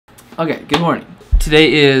Okay, good morning.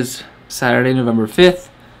 Today is Saturday, November 5th.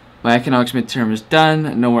 My economics midterm is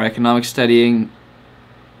done. No more economics studying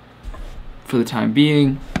for the time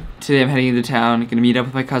being. Today I'm heading into town, gonna meet up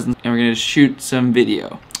with my cousins, and we're gonna shoot some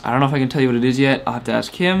video. I don't know if I can tell you what it is yet. I'll have to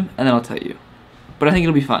ask him, and then I'll tell you. But I think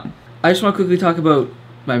it'll be fun. I just wanna quickly talk about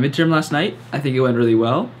my midterm last night. I think it went really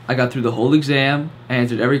well. I got through the whole exam. I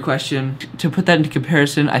answered every question. To put that into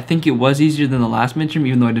comparison, I think it was easier than the last midterm,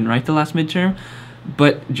 even though I didn't write the last midterm.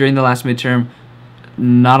 But during the last midterm,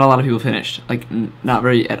 not a lot of people finished. Like, not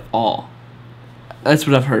very at all. That's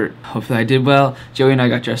what I've heard. Hopefully I did well. Joey and I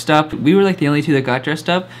got dressed up. We were like the only two that got dressed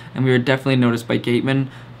up, and we were definitely noticed by Gateman.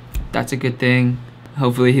 That's a good thing.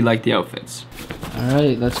 Hopefully he liked the outfits. All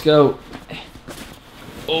right, let's go.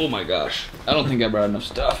 Oh my gosh, I don't think I brought enough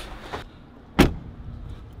stuff. The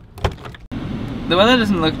weather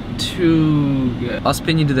doesn't look too good. I'll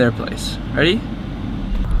spin you to their place. Ready?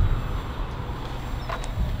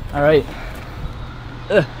 All right.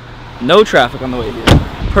 No traffic on the way here.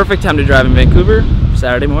 Perfect time to drive in Vancouver,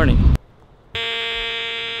 Saturday morning.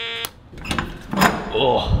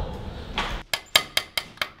 Oh.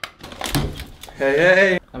 Hey,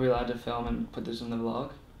 hey. Are we allowed to film and put this in the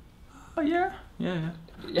vlog? Oh yeah, yeah.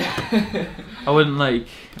 Yeah. I wouldn't like.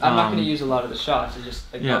 I'm not gonna use a lot of the shots. It's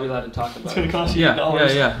just like, are we allowed to talk about it? It's gonna cost you Yeah,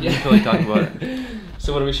 $8. yeah. You can totally talk about it.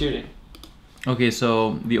 So what are we shooting? Okay,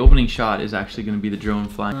 so the opening shot is actually gonna be the drone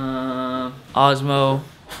flying. Osmo,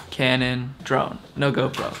 Canon, drone. No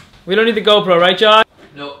GoPro. We don't need the GoPro, right, Josh?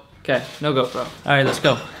 Nope. Okay, no GoPro. All right, let's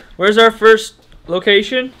go. Where's our first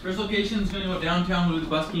location? First location is gonna go downtown, we'll do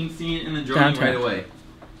the busking scene, and then droning right away.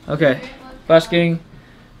 Okay, busking,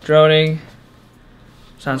 droning.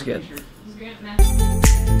 Sounds good.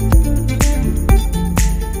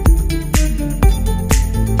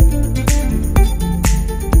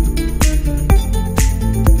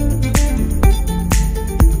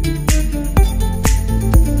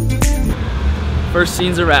 First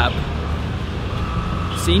scene's a wrap.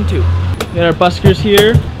 Scene 2. We got our buskers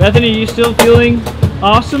here. Bethany, are you still feeling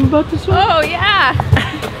awesome about this one? Oh yeah,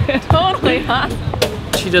 totally awesome.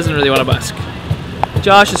 She doesn't really want to busk.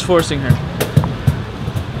 Josh is forcing her.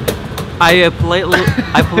 I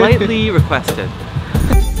politely requested.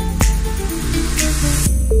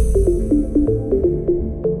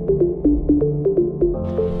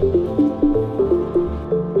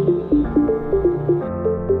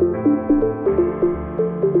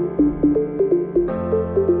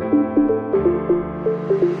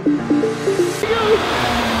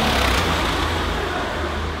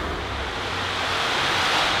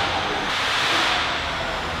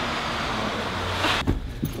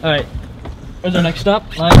 All right, where's our next stop?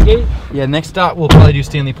 Lionsgate? Yeah, next stop we'll probably do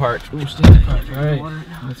Stanley Park. Ooh, Stanley Park. All right,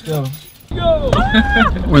 let's go. Go!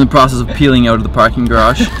 We're in the process of peeling out of the parking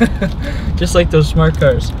garage. Just like those smart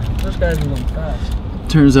cars. Those guys are going fast.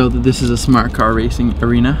 Turns out that this is a smart car racing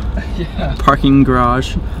arena. Yeah. Parking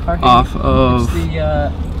garage off of It's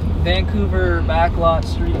the Vancouver backlot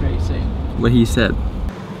street racing. what he said.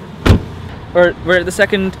 We're at the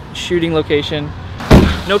second shooting location.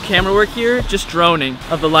 No camera work here, just droning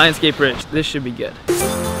of the Lionsgate Bridge. This should be good.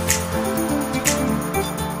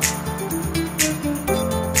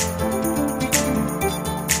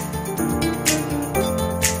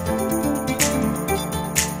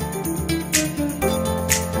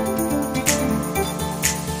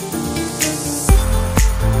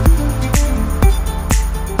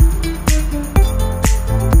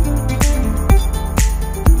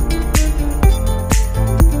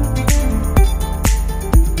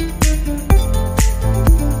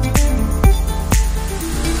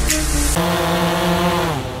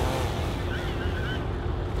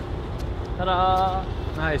 Ta-da!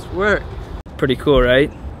 Nice work. Pretty cool,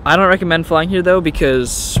 right? I don't recommend flying here though,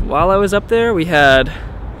 because while I was up there, we had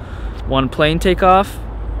one plane take off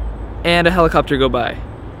and a helicopter go by.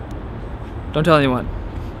 Don't tell anyone.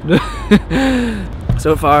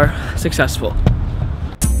 So far, successful.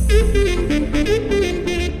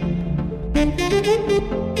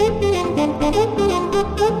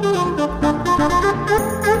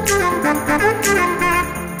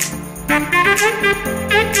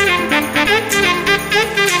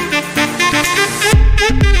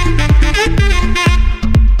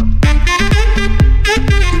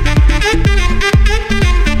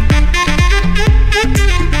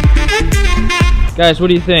 Guys, what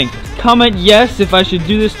do you think? Comment yes if I should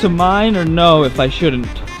do this to mine, or no if I shouldn't.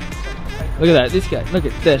 Look at that, this guy, look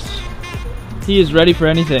at this. He is ready for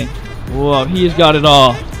anything. Whoa, he has got it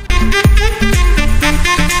all.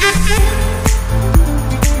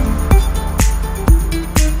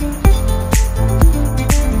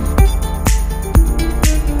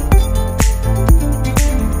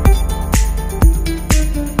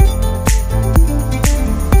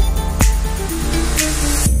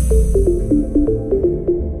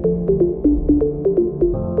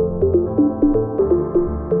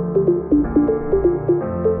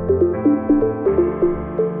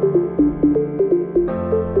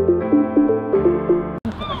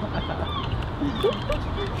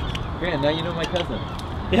 now you know my cousin.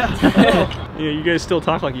 Yeah. Yeah, you guys still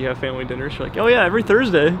talk like you have family dinners. You're like, oh yeah, every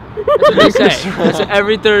Thursday. That's what they say. So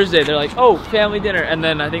every Thursday they're like, oh, family dinner, and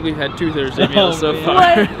then I think we've had 2 Thursday meals so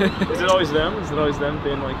far. Is it always them? Is it always them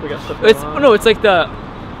being like, we got stuff It's going on? no, it's like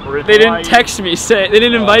they didn't text me, they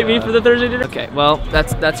didn't invite me for the Thursday dinner. Okay, well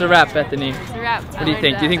that's a wrap, Bethany. It's a wrap. What do you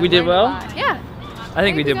think? Do you think we did well? Yeah. I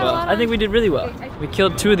think we did well. I think we did really well. We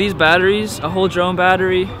killed 2 of these batteries, a whole drone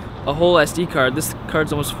battery, a whole SD card. This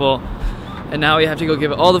card's almost full. And now we have to go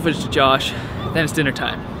give all the footage to Josh. Then it's dinner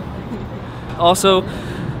time. Also,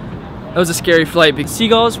 that was a scary flight because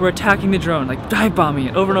seagulls were attacking the drone, like dive bombing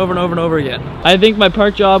it over and over and over and over again. I think my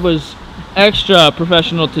park job was extra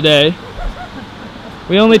professional today.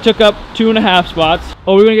 We only took up 2.5 spots.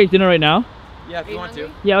 Oh, we're gonna get dinner right now? Yeah, if you want to.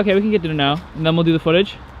 Yeah, okay, we can get dinner now. And then we'll do the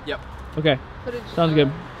footage? Yep. Okay, sounds good.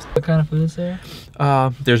 What kind of food is there?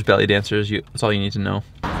 There's belly dancers. That's all you need to know.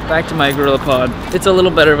 Back to my Gorilla Pod. It's a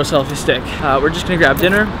little better of a selfie stick. We're just gonna grab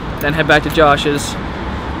dinner, then head back to Josh's.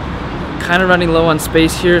 Kind of running low on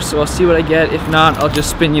space here, so I'll see what I get. If not, I'll just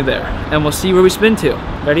spin you there. And we'll see where we spin to.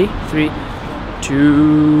 Ready? 3,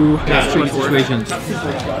 2... Situations.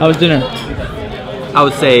 How was dinner? I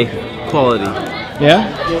would say quality. Yeah?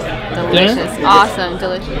 Delicious. Awesome.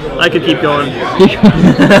 Delicious. I could keep going. Good.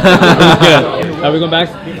 Are we going back?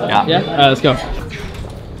 Yeah. Yeah? Alright, let's go.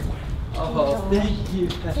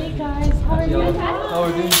 Hey guys, how are you? Oh,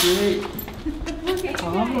 we're doing great.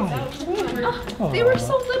 They were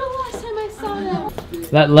so little last time I saw them.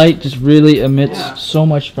 That light just really emits so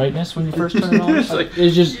much brightness when you first turn it on.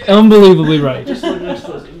 It's just unbelievably bright.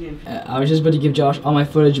 I was just about to give Josh all my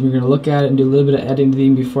footage and we were going to look at it and do a little bit of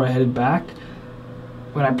editing before I headed back.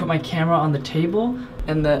 When I put my camera on the table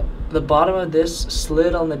and the bottom of this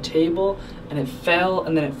slid on the table and it fell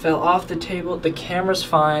and then it fell off the table. The camera's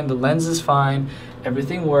fine, the lens is fine,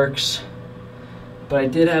 everything works. But I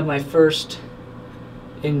did have my first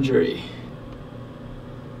injury.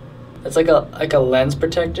 It's like a lens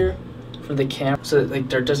protector for the camera so that like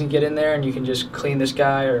dirt doesn't get in there and you can just clean this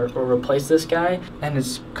guy or replace this guy. And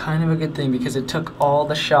it's kind of a good thing because it took all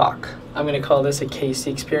the shock. I'm gonna call this a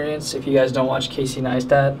Casey experience. If you guys don't watch Casey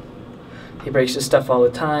Neistat, he breaks his stuff all the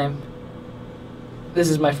time. This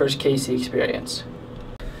is my first Casey experience.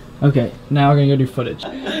 Okay, now we're gonna go do footage.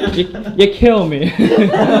 You kill me.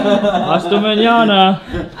 Hasta mañana.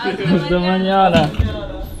 Hasta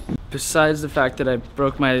mañana. Besides the fact that I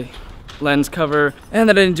broke my lens cover and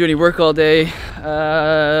that I didn't do any work all day,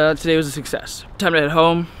 today was a success. Time to head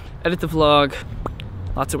home, edit the vlog,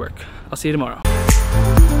 lots of work. I'll see you tomorrow.